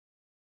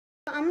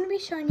I'm going to be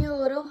showing you a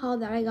little haul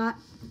that I got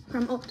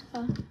from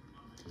Ulta.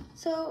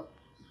 So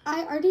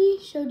I already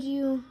showed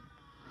you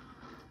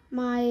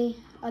my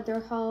other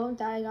haul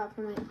that I got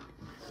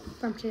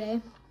from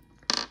today.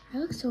 I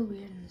look so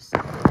weird in this.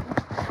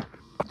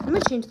 I'm going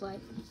to change the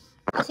light.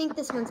 I think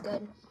this one's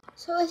good.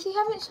 So if you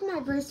haven't seen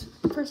my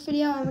first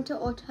video, I went to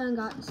Ulta and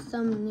got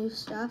some new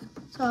stuff.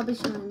 So I'll be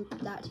showing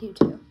that to you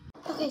too.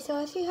 Okay,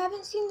 so if you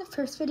haven't seen the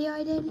first video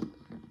I did,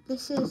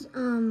 this is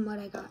what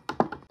I got.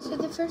 So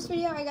the first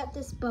video I got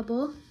this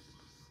bubble.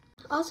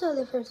 Also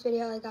the first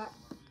video I got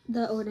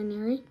the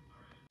Ordinary.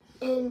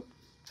 And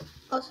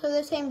also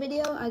the same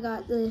video I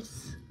got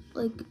this,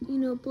 like, you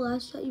know,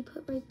 blush that you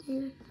put right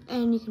there.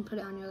 And you can put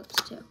it on your lips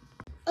too.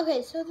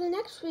 Okay, so the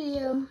next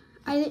video,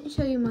 I didn't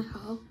show you my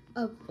haul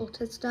of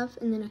Ulta stuff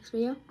in the next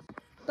video.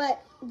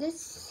 But the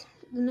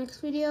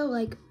next video,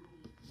 like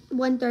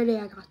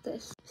 1:30 I got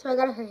this. So I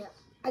gotta hurry up.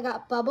 I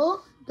got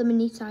Bubble, the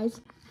mini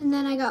size, and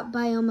then I got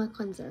Bioma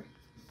Cleanser.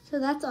 So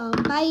that's all.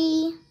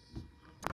 Bye!